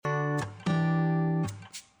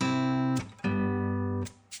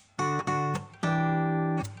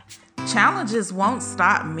Challenges won't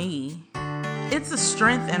stop me. It's a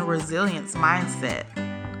strength and resilience mindset.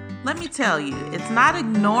 Let me tell you, it's not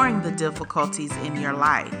ignoring the difficulties in your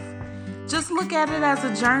life. Just look at it as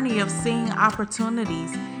a journey of seeing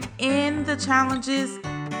opportunities in the challenges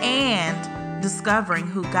and discovering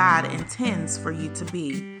who God intends for you to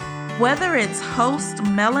be. Whether it's host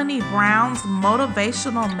Melanie Brown's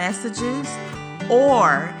motivational messages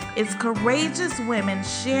or it's courageous women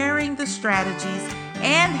sharing the strategies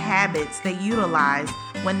and habits they utilize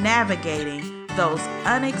when navigating those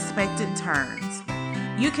unexpected turns,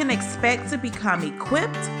 you can expect to become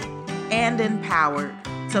equipped and empowered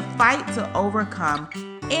to fight to overcome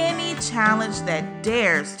any challenge that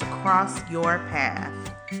dares to cross your path.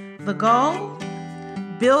 The goal?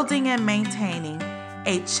 Building and maintaining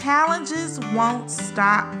a challenges won't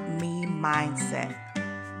stop me mindset.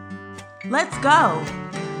 Let's go.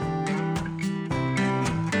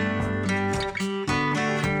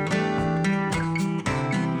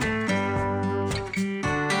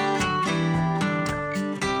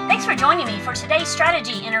 Thanks for joining me for today's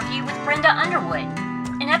strategy interview with Brenda Underwood.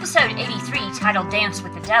 In episode 83, titled Dance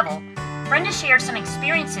with the Devil, Brenda shared some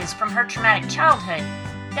experiences from her traumatic childhood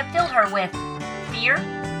that filled her with fear,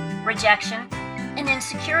 rejection, and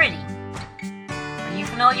insecurity. Are you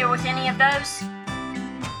familiar with any of those?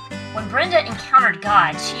 When Brenda encountered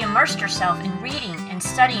God, she immersed herself in reading and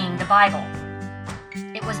studying the Bible.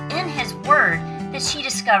 It was in His Word that she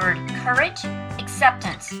discovered courage,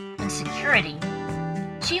 acceptance, and security.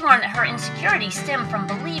 She learned that her insecurity stemmed from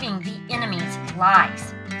believing the enemy's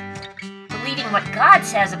lies. Believing what God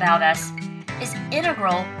says about us is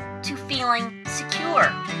integral to feeling secure.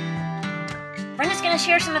 Brenda's going to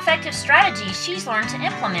share some effective strategies she's learned to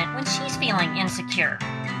implement when she's feeling insecure.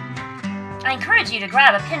 I encourage you to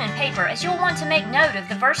grab a pen and paper as you'll want to make note of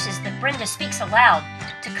the verses that Brenda speaks aloud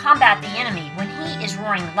to combat the enemy when he is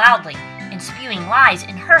roaring loudly and spewing lies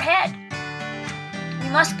in her head. We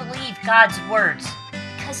must believe God's words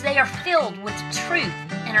because they are filled with truth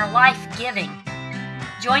and are life-giving.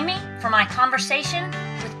 Join me for my conversation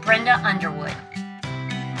with Brenda Underwood.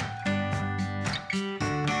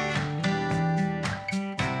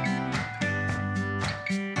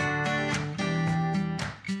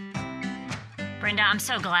 Brenda, I'm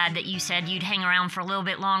so glad that you said you'd hang around for a little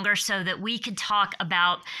bit longer so that we could talk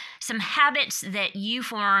about some habits that you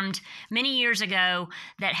formed many years ago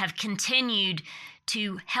that have continued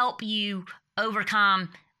to help you overcome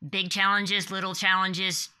big challenges, little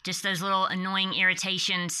challenges, just those little annoying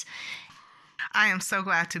irritations. I am so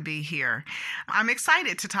glad to be here. I'm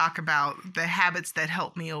excited to talk about the habits that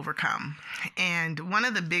help me overcome. And one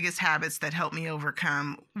of the biggest habits that help me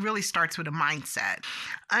overcome really starts with a mindset.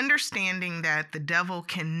 Understanding that the devil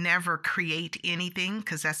can never create anything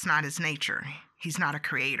because that's not his nature. He's not a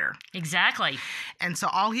creator. Exactly. And so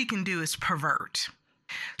all he can do is pervert.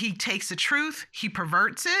 He takes the truth, he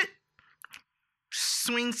perverts it,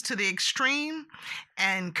 swings to the extreme,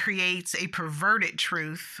 and creates a perverted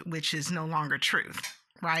truth, which is no longer truth,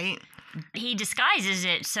 right? He disguises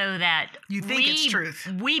it so that you think it's truth.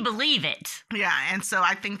 We believe it. Yeah, and so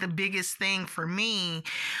I think the biggest thing for me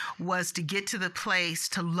was to get to the place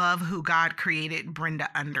to love who God created Brenda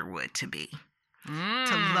Underwood to be.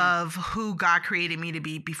 To love who God created me to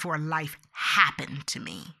be before life happened to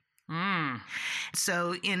me.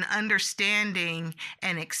 So in understanding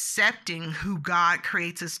and accepting who God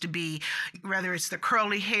creates us to be, whether it's the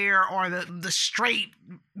curly hair or the straight,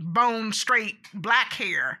 bone straight black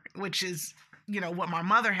hair, which is, what my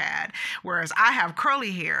mother had, whereas I have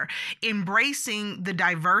curly hair, embracing the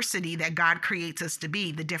diversity that God creates us to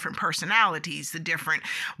be, the different personalities, the different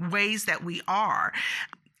ways that we are.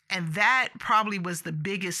 And that probably was the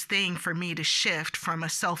biggest thing for me to shift from a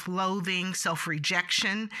self-loathing,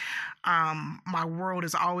 self-rejection. My world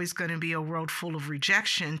is always going to be a world full of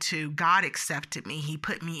rejection to God accepted me. He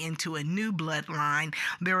put me into a new bloodline.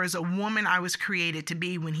 There is a woman I was created to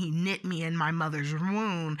be when he knit me in my mother's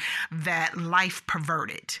womb that life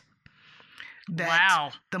perverted.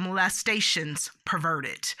 That the molestations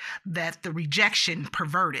perverted, that the rejection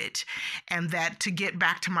perverted, and that to get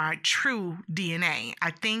back to my true DNA.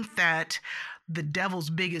 I think that the devil's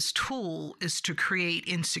biggest tool is to create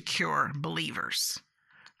insecure believers.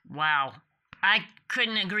 Wow. I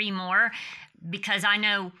couldn't agree more because I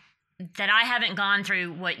know that I haven't gone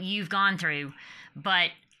through what you've gone through,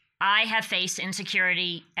 but I have faced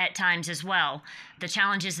insecurity at times as well. The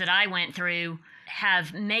challenges that I went through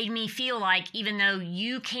have made me feel like even though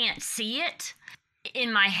you can't see it,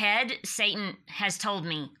 in my head, Satan has told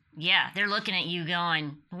me, yeah, they're looking at you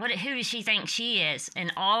going, who does she think she is?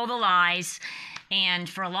 And all the lies. And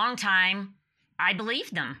for a long time, I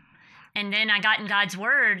believed them. And then I got in God's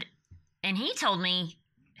word And he told me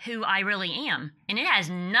who I really am. And it has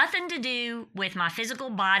nothing to do with my physical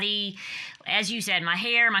body. As you said, my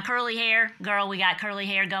hair, my curly hair. Girl, we got curly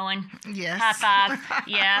hair going. Yes. High five.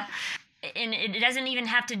 Yeah. And it doesn't even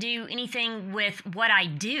have to do anything with what I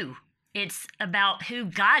do. It's about who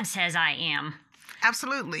God says I am.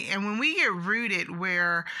 Absolutely. And when we get rooted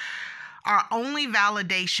where our only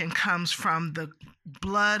validation comes from the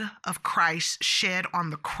blood of Christ shed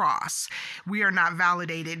on the cross, we are not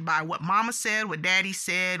validated by what mama said, what daddy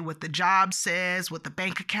said, what the job says, what the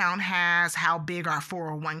bank account has, how big our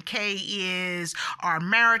 401k is, our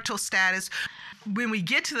marital status. When we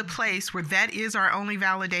get to the place where that is our only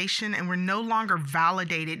validation and we're no longer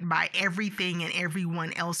validated by everything and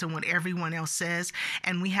everyone else and what everyone else says,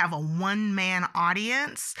 and we have a one-man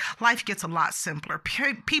audience, life gets a lot simpler.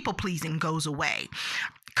 People pleasing goes away.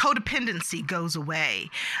 Codependency goes away.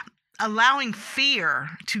 Allowing fear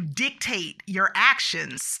to dictate your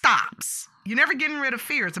actions stops. You're never getting rid of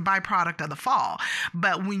fear. It's a byproduct of the fall.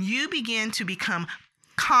 But when you begin to become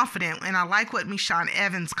confident, and I like what Michonne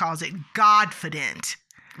Evans calls it, Godfident,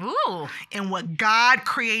 Ooh. in what God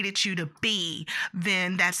created you to be,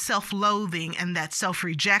 then that self-loathing and that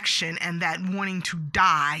self-rejection and that wanting to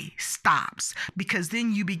die stops, because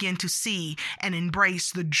then you begin to see and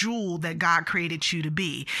embrace the jewel that God created you to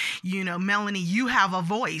be. You know, Melanie, you have a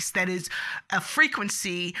voice that is a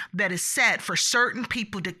frequency that is set for certain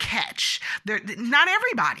people to catch. Not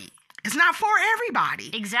everybody. It's not for everybody.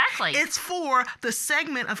 Exactly. It's for the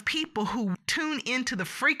segment of people who tune into the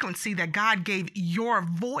frequency that God gave your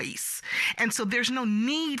voice. And so there's no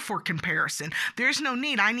need for comparison. There's no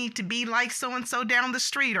need. I need to be like so-and-so down the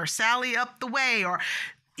street or Sally up the way. Or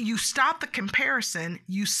you stop the comparison.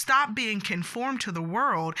 You stop being conformed to the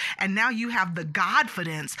world. And now you have the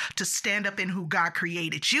Godfidence to stand up in who God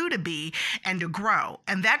created you to be and to grow.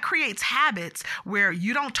 And that creates habits where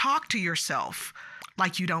you don't talk to yourself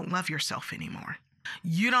like you don't love yourself anymore.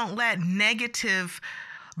 You don't let negative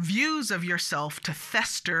views of yourself to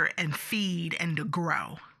fester and feed and to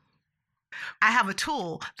grow. I have a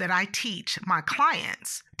tool that I teach my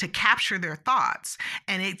clients to capture their thoughts,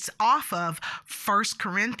 and it's off of 1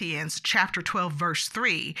 Corinthians chapter 12, verse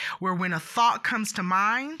 3, where when a thought comes to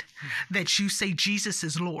mind, that you say Jesus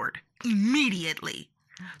is Lord immediately,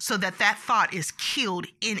 so that thought is killed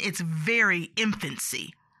in its very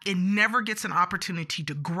infancy. It never gets an opportunity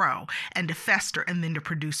to grow and to fester and then to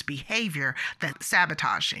produce behavior that's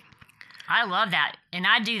sabotaging. I love that. And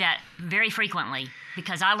I do that very frequently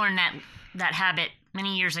because I learned that habit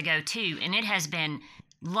many years ago too. And it has been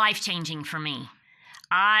life-changing for me.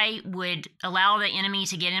 I would allow the enemy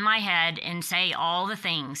to get in my head and say all the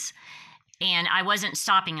things. And I wasn't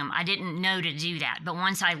stopping him. I didn't know to do that. But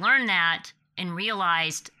once I learned that and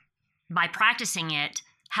realized by practicing it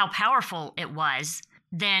how powerful it was,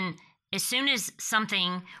 then as soon as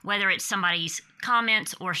something, whether it's somebody's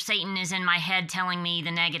comments or Satan is in my head telling me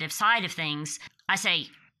the negative side of things, I say,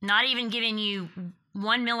 not even giving you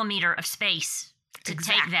 1 millimeter of space to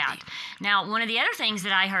take that. Now, one of the other things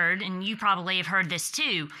that I heard, and you probably have heard this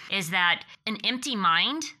too, is that an empty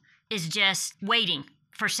mind is just waiting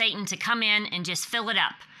for Satan to come in and just fill it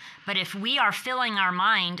up. But if we are filling our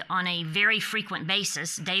mind on a very frequent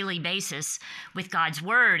basis, daily basis, with God's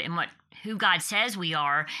word and who God says we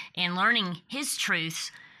are, and learning his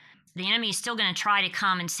truths, the enemy is still going to try to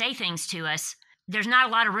come and say things to us. There's not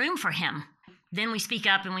a lot of room for him. Then we speak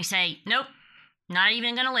up and we say, nope, not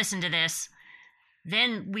even going to listen to this.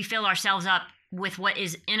 Then we fill ourselves up with what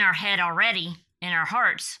is in our head already, in our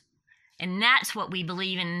hearts. And that's what we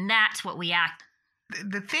believe, and that's what we act.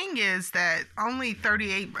 The thing is that only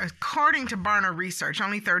 38, according to Barna research,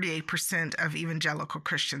 only 38% of evangelical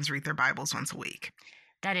Christians read their Bibles once a week.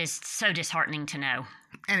 That is so disheartening to know.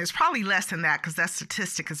 And it's probably less than that because that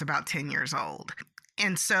statistic is about 10 years old.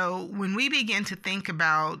 And so when we begin to think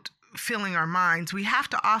about filling our minds, we have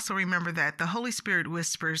to also remember that the Holy Spirit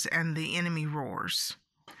whispers and the enemy roars.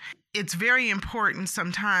 It's very important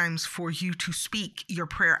sometimes for you to speak your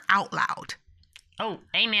prayer out loud. Oh,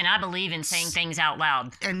 amen. I believe in saying things out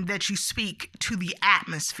loud. And that you speak to the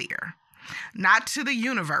atmosphere, not to the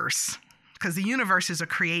universe, because the universe is a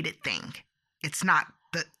created thing. It's not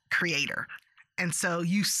the creator. And so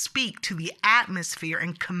you speak to the atmosphere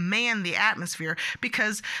and command the atmosphere,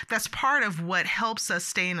 because that's part of what helps us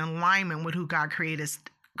stay in alignment with who God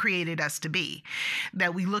created us to be.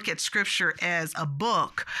 That we look at scripture as a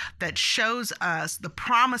book that shows us the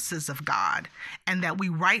promises of God and that we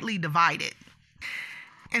rightly divide it.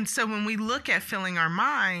 And so when we look at filling our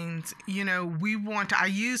minds, I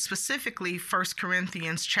use specifically 1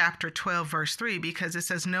 Corinthians chapter 12, verse 3, because it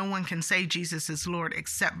says no one can say Jesus is Lord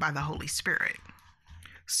except by the Holy Spirit.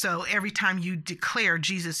 So every time you declare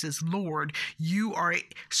Jesus is Lord, you are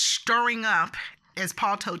stirring up, as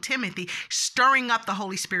Paul told Timothy, stirring up the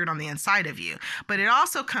Holy Spirit on the inside of you. But it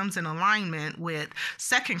also comes in alignment with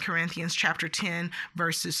 2 Corinthians chapter 10,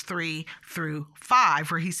 verses 3 through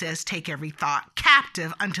 5, where he says, take every thought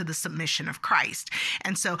captive unto the submission of Christ.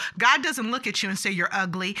 And so God doesn't look at you and say you're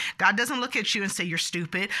ugly. God doesn't look at you and say you're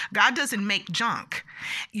stupid. God doesn't make junk.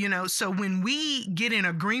 So when we get in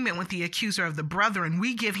agreement with the accuser of the brethren,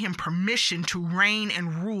 we give him permission to reign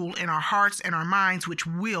and rule in our hearts and our minds, which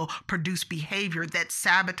will produce behavior that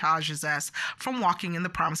sabotages us from walking in the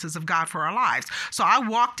promises of God for our lives. So I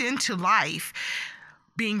walked into life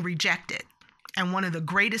being rejected. And one of the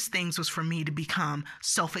greatest things was for me to become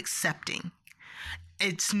self-accepting.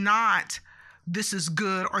 It's not this is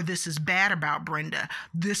good or this is bad about Brenda.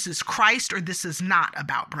 This is Christ or this is not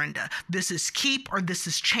about Brenda. This is keep or this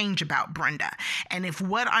is change about Brenda. And if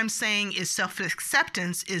what I'm saying is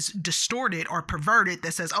self-acceptance is distorted or perverted,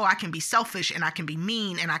 that says, oh, I can be selfish and I can be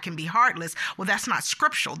mean and I can be heartless, well, that's not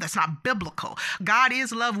scriptural. That's not biblical. God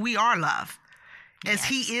is love. We are love. As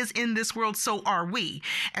he is in this world, so are we.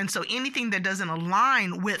 And so anything that doesn't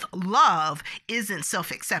align with love isn't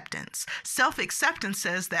self-acceptance. Self-acceptance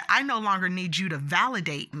says that I no longer need you to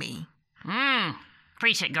validate me.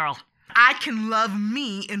 Preach it, girl. I can love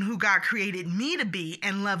me in who God created me to be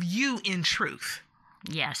and love you in truth.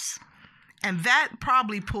 Yes. And that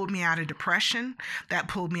probably pulled me out of depression. That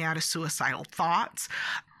pulled me out of suicidal thoughts,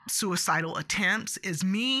 suicidal attempts, is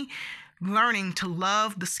me learning to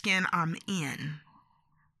love the skin I'm in.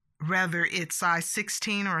 Whether it's size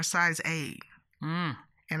 16 or a size 8. And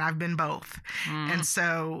I've been both. And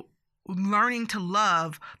so learning to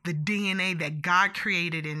love the DNA that God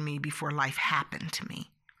created in me before life happened to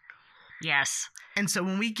me. Yes. And so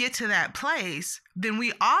when we get to that place, then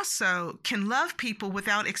we also can love people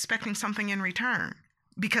without expecting something in return.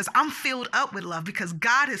 Because I'm filled up with love, because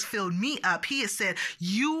God has filled me up. He has said,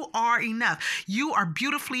 you are enough. You are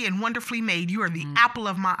beautifully and wonderfully made. You are the apple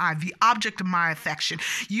of my eye, the object of my affection.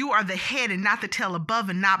 You are the head and not the tail, above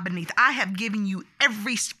and not beneath. I have given you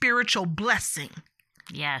every spiritual blessing.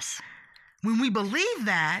 Yes. When we believe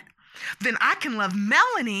that, then I can love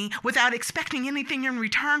Melanie without expecting anything in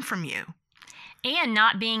return from you. And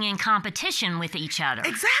not being in competition with each other.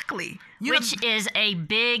 Exactly. Which is a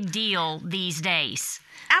big deal these days.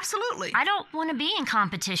 Absolutely. I don't want to be in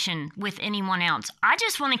competition with anyone else. I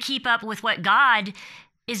just want to keep up with what God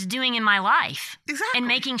is doing in my life. Exactly. And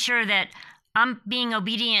making sure that I'm being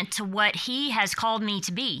obedient to what he has called me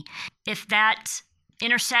to be. If that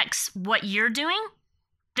intersects what you're doing,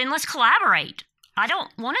 then let's collaborate. I don't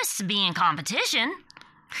want us to be in competition.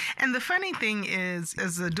 And the funny thing is,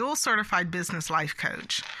 as a dual certified business life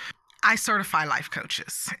coach, I certify life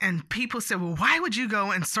coaches. And people say, well, why would you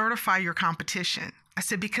go and certify your competition? I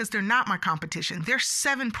said, because they're not my competition. There's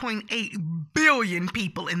 7.8 billion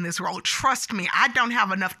people in this world. Trust me, I don't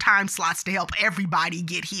have enough time slots to help everybody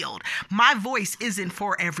get healed. My voice isn't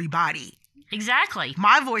for everybody. Exactly.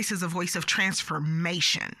 My voice is a voice of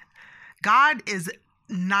transformation. God is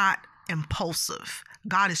not impulsive.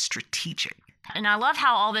 God is strategic. And I love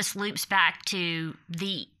how all this loops back to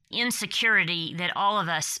the insecurity that all of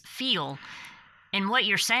us feel. And what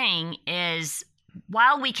you're saying is,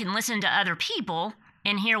 while we can listen to other people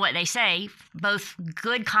and hear what they say, both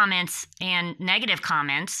good comments and negative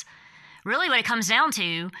comments, really what it comes down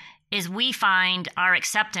to is we find our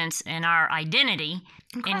acceptance and our identity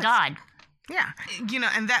in God. Yeah.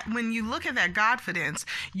 And that when you look at that Godfidence,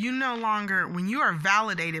 you no longer, when you are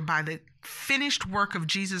validated by the finished work of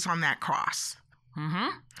Jesus on that cross,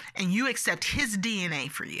 and you accept his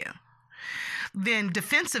DNA for you, then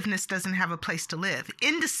defensiveness doesn't have a place to live.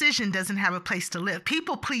 Indecision doesn't have a place to live.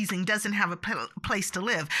 People-pleasing doesn't have a place to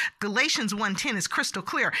live. Galatians 1:10 is crystal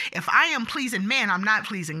clear. If I am pleasing man, I'm not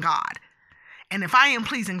pleasing God. And if I am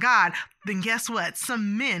pleasing God, then guess what?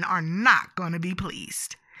 Some men are not going to be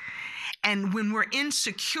pleased. And when we're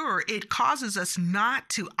insecure, it causes us not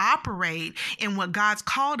to operate in what God's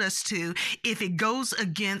called us to if it goes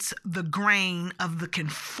against the grain of the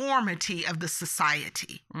conformity of the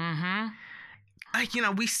society.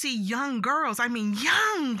 We see young girls,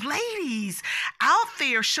 young ladies out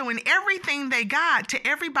there showing everything they got to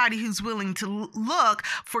everybody who's willing to look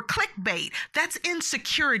for clickbait. That's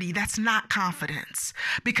insecurity. That's not confidence.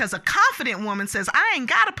 Because a confident woman says, I ain't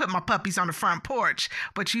got to put my puppies on the front porch,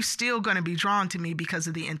 but you still going to be drawn to me because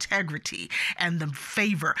of the integrity and the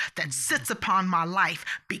favor that sits upon my life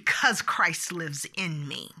because Christ lives in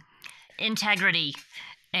me. Integrity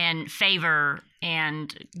and favor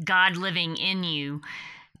and God living in you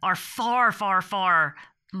are far, far, far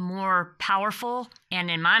more powerful and,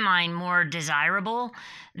 in my mind, more desirable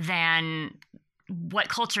than what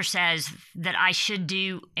culture says that I should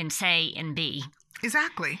do and say and be.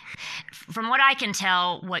 Exactly. From what I can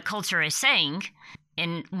tell, what culture is saying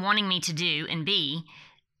and wanting me to do and be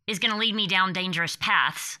is going to lead me down dangerous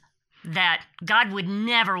paths that God would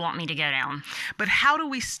never want me to go down. But how do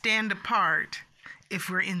we stand apart if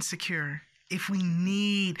we're insecure? If we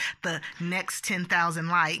need the next 10,000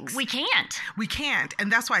 likes? We can't. We can't.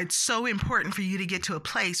 And that's why it's so important for you to get to a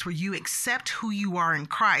place where you accept who you are in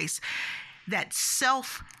Christ. That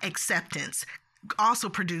self-acceptance also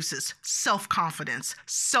produces self-confidence,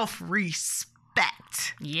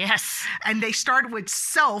 self-respect. Yes. And they start with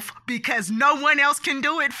self because no one else can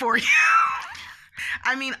do it for you.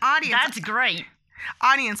 I mean, audience. That's great.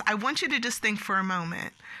 Audience, I want you to just think for a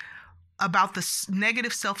moment about the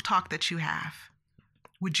negative self-talk that you have.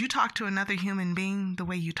 Would you talk to another human being the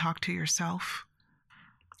way you talk to yourself?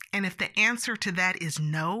 And if the answer to that is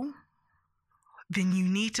no, then you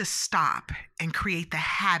need to stop and create the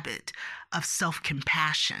habit of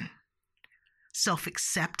self-compassion,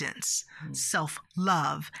 self-acceptance,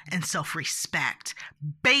 self-love, and self-respect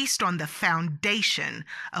based on the foundation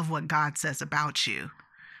of what God says about you.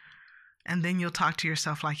 And then you'll talk to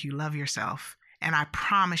yourself like you love yourself. And I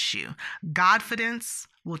promise you, Godfidence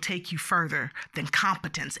will take you further than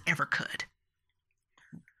competence ever could.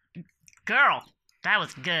 Girl, that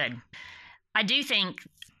was good. I do think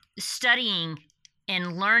studying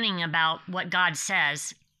and learning about what God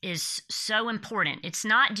says is so important. It's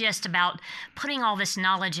not just about putting all this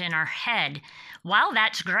knowledge in our head. While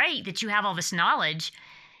that's great that you have all this knowledge,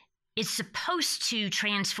 it's supposed to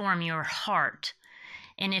transform your heart.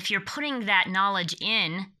 And if you're putting that knowledge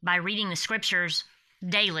in by reading the scriptures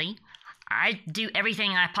daily, I do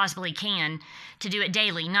everything I possibly can to do it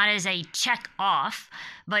daily, not as a check off,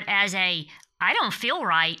 but as a, I don't feel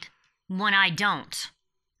right when I don't.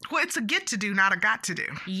 Well, it's a get to do, not a got to do.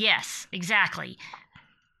 Yes, exactly.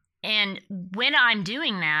 And when I'm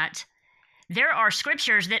doing that, there are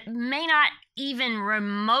scriptures that may not even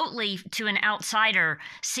remotely to an outsider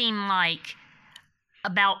seem like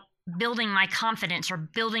about building my confidence or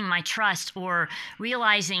building my trust or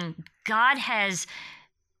realizing God has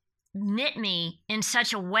knit me in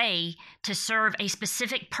such a way to serve a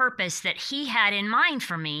specific purpose that he had in mind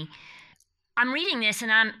for me. I'm reading this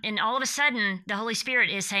and all of a sudden the Holy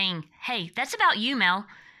Spirit is saying, hey, that's about you, Mel.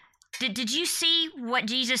 Did you see what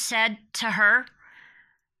Jesus said to her?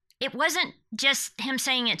 It wasn't just him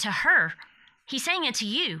saying it to her. He's saying it to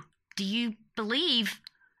you. Do you believe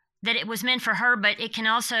that it was meant for her, but it can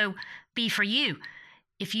also be for you?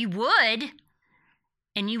 If you would,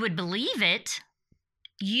 and you would believe it,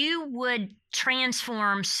 you would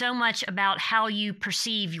transform so much about how you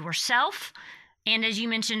perceive yourself, and as you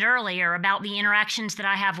mentioned earlier, about the interactions that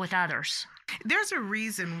I have with others. There's a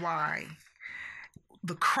reason why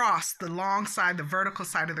the cross, the long side, the vertical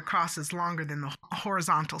side of the cross is longer than the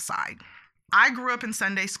horizontal side. I grew up in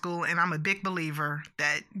Sunday school, and I'm a big believer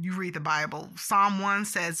that you read the Bible. Psalm 1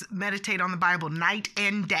 says, meditate on the Bible night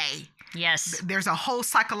and day. Yes. There's a whole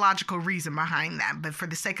psychological reason behind that, but for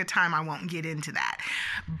the sake of time, I won't get into that.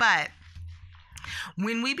 But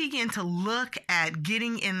when we begin to look at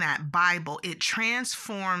getting in that Bible, it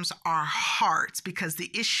transforms our hearts because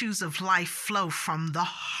the issues of life flow from the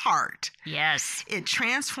heart. Yes. It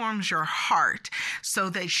transforms your heart so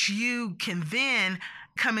that you can then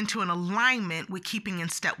come into an alignment with keeping in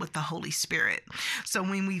step with the Holy Spirit. So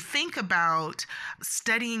when we think about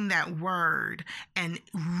studying that word and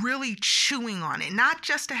really chewing on it, not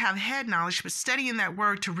just to have head knowledge, but studying that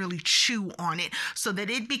word to really chew on it so that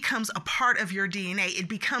it becomes a part of your DNA. It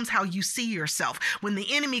becomes how you see yourself. When the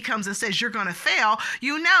enemy comes and says you're going to fail,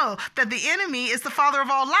 you know that the enemy is the father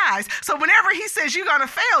of all lies. So whenever he says you're going to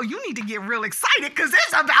fail, you need to get real excited because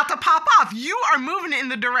it's about to pop off. You are moving in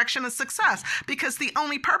the direction of success because the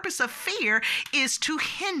only purpose of fear is to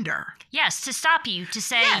hinder. Yes, to stop you, to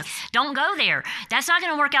say, Yes. Don't go there. That's not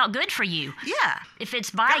going to work out good for you. Yeah. If it's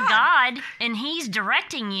by God and he's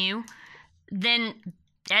directing you, then,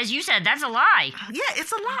 as you said, that's a lie. Yeah,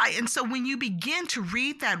 it's a lie. And so when you begin to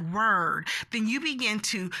read that word, then you begin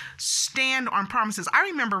to stand on promises. I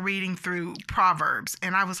remember reading through Proverbs,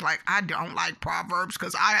 and I was like, I don't like Proverbs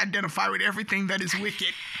because I identify with everything that is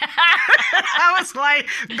wicked. I was like,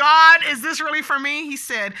 God, is this really for me? He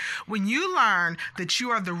said, when you learn that you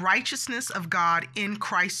are the righteousness of God in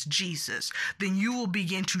Christ Jesus, then you will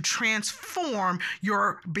begin to transform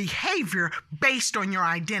your behavior based on your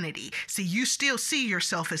identity. See, you still see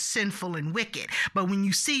yourself as sinful and wicked, but when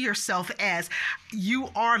you see yourself as you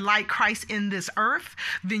are like Christ in this earth,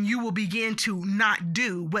 then you will begin to not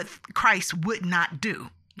do what Christ would not do.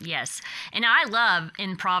 Yes. And I love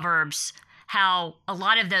in Proverbs how a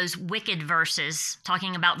lot of those wicked verses,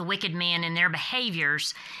 talking about the wicked man and their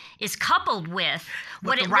behaviors, is coupled with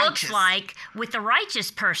what it looks like with the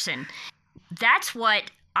righteous person. That's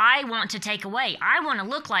what I want to take away. I want to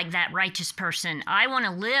look like that righteous person. I want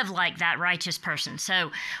to live like that righteous person.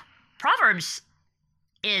 So Proverbs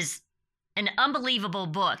is an unbelievable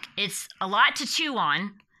book. It's a lot to chew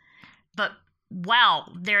on, but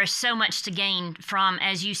wow, there is so much to gain from,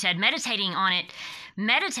 as you said, meditating on it.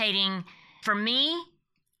 Meditating, for me,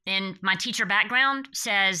 and my teacher background,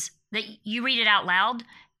 says that you read it out loud,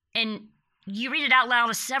 and you read it out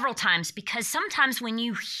loud several times, because sometimes when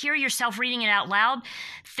you hear yourself reading it out loud,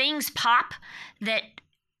 things pop that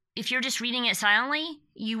if you're just reading it silently,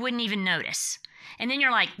 you wouldn't even notice. And then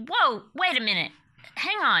you're like, whoa, wait a minute.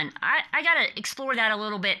 Hang on. I got to explore that a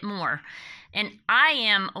little bit more. And I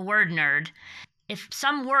am a word nerd. If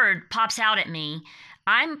some word pops out at me,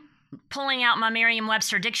 I'm pulling out my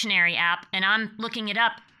Merriam-Webster dictionary app and I'm looking it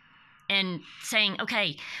up and saying,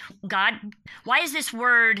 okay, God, why is this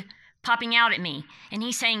word popping out at me? And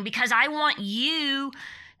he's saying, because I want you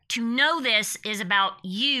to know this is about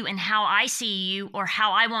you and how I see you or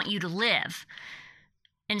how I want you to live.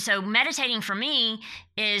 And so meditating for me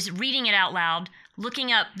is reading it out loud,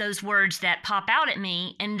 looking up those words that pop out at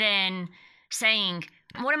me, and then saying,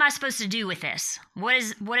 what am I supposed to do with this? What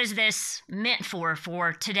is this meant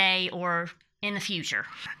for today or in the future?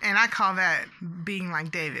 And I call that being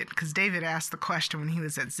like David, because David asked the question when he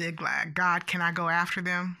was at Ziklag, God, can I go after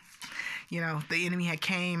them? You know, the enemy had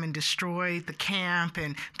came and destroyed the camp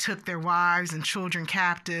and took their wives and children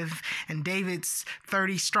captive. And David's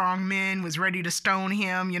 30 strong men was ready to stone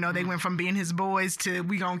him. You know, they went from being his boys to,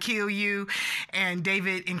 we gonna kill you. And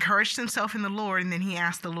David encouraged himself in the Lord. And then he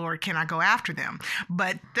asked the Lord, can I go after them?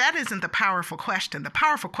 But that isn't the powerful question. The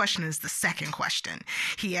powerful question is the second question.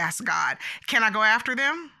 He asked God, can I go after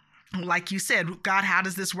them? Like you said, God, how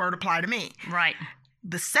does this word apply to me? Right.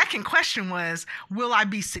 The second question was, will I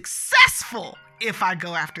be successful if I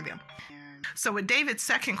go after them? So with David's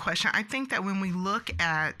second question, I think that when we look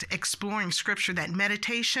at exploring scripture, that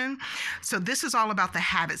meditation, so this is all about the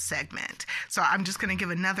habit segment. So I'm just going to give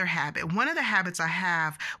another habit. One of the habits I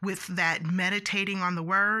have with that meditating on the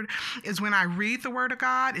word is when I read the word of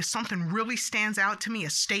God, if something really stands out to me, a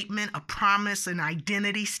statement, a promise, an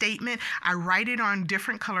identity statement, I write it on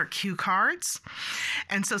different colored cue cards.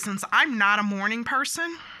 And so since I'm not a morning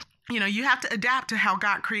person, you know, you have to adapt to how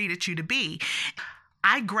God created you to be.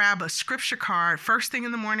 I grab a scripture card first thing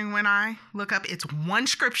in the morning when I look up. It's one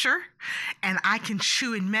scripture, and I can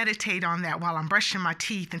chew and meditate on that while I'm brushing my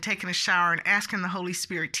teeth and taking a shower and asking the Holy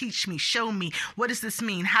Spirit, teach me, show me, what does this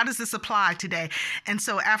mean? How does this apply today? And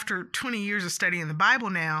so after 20 years of studying the Bible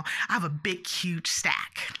now, I have a big, huge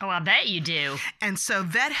stack. Oh, I bet you do. And so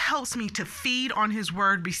that helps me to feed on his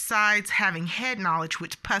word besides having head knowledge,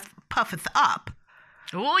 which puffeth up.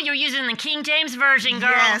 Oh, you're using the King James Version, girl.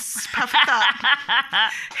 Yes, puffeth up.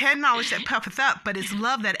 Head knowledge that puffeth up, but it's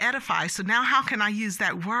love that edifies. So now how can I use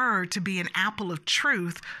that word to be an apple of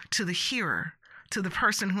truth to the hearer, to the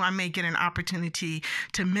person who I may get an opportunity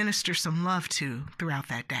to minister some love to throughout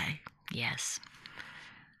that day? Yes.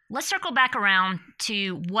 Let's circle back around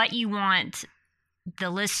to what you want the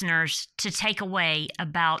listeners to take away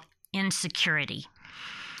about insecurity.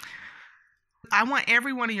 I want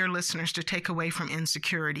every one of your listeners to take away from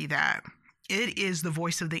insecurity that it is the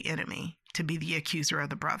voice of the enemy to be the accuser of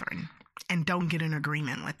the brethren, and don't get in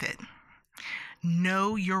agreement with it.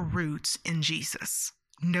 Know your roots in Jesus.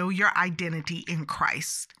 Know your identity in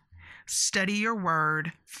Christ. Study your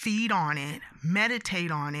word, feed on it,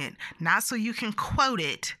 meditate on it, not so you can quote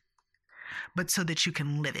it, but so that you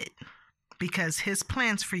can live it. Because his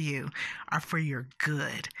plans for you are for your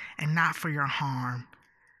good and not for your harm.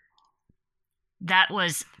 That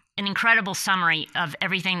was an incredible summary of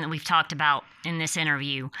everything that we've talked about in this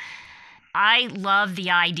interview. I love the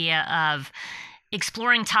idea of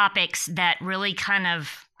exploring topics that really kind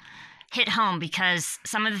of hit home, because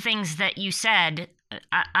some of the things that you said,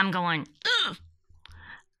 I'm going, ugh.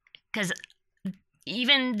 Because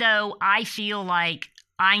even though I feel like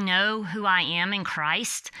I know who I am in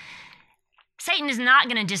Christ, Satan is not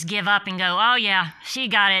going to just give up and go, oh yeah, she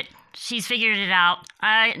got it. She's figured it out.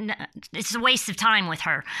 It's a waste of time with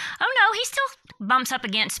her. Oh no, he still bumps up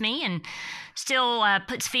against me and still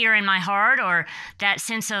puts fear in my heart, or that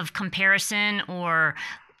sense of comparison, or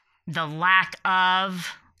the lack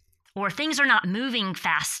of, or things are not moving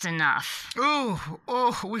fast enough.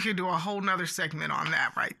 Oh, we could do a whole nother segment on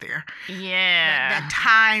that right there. Yeah. That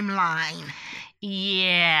timeline.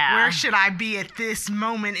 Yeah. Where should I be at this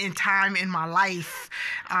moment in time in my life,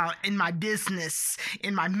 in my business,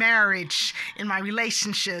 in my marriage, in my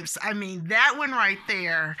relationships? I mean, that one right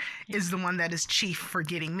there is the one that is chief for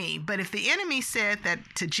getting me. But if the enemy said that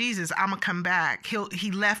to Jesus, I'm going to come back, he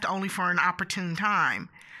left only for an opportune time.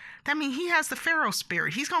 That means he has the Pharaoh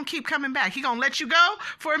spirit. He's going to keep coming back. He's going to let you go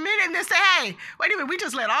for a minute and then say, hey, wait a minute, we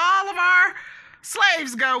just let all of our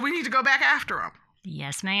slaves go. We need to go back after them.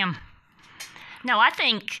 Yes, ma'am. No, I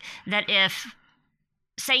think that if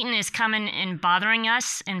Satan is coming and bothering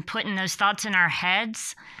us and putting those thoughts in our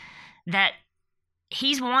heads, that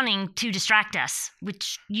he's wanting to distract us,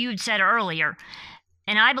 which you'd said earlier.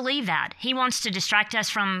 And I believe that. He wants to distract us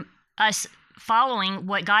from us following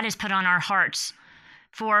what God has put on our hearts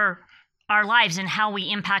for our lives and how we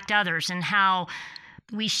impact others and how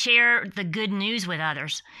we share the good news with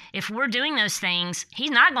others. If we're doing those things, he's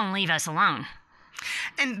not going to leave us alone.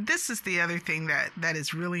 And this is the other thing that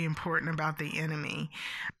is really important about the enemy.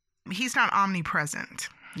 He's not omnipresent.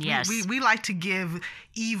 Yes. We like to give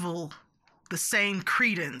evil the same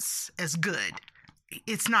credence as good.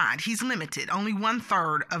 It's not. He's limited. Only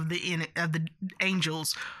 1/3 of the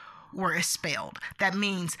angels were expelled. That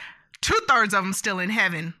means 2/3 of them still in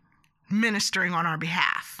heaven ministering on our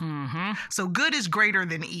behalf. Mm-hmm. So good is greater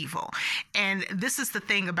than evil. And this is the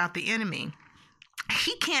thing about the enemy.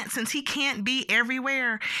 Since he can't be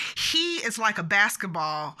everywhere, he is like a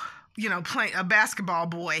basketball, a basketball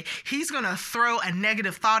boy. He's going to throw a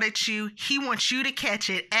negative thought at you. He wants you to catch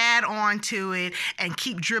it, add on to it, and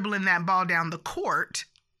keep dribbling that ball down the court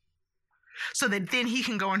so that then he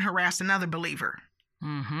can go and harass another believer.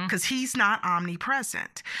 Because he's not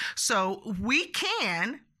omnipresent. So we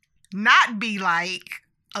can not be like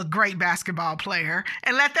a great basketball player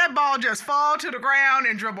and let that ball just fall to the ground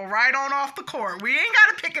and dribble right on off the court. We ain't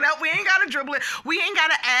got to pick it up. We ain't got to dribble it. We ain't got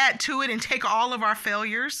to add to it and take all of our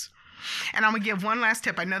failures. And I'm going to give one last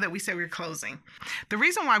tip. I know that we said we were closing. The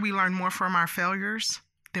reason why we learn more from our failures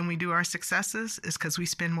than we do our successes is because we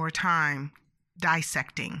spend more time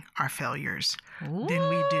dissecting our failures than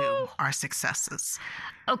we do our successes.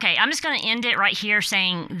 Okay, I'm just going to end it right here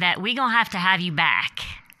saying that we're going to have you back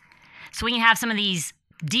so we can have some of these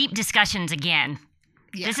deep discussions again.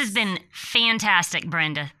 Yes. This has been fantastic,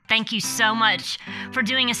 Brenda. Thank you so much for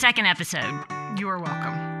doing a second episode. You are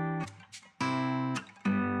welcome.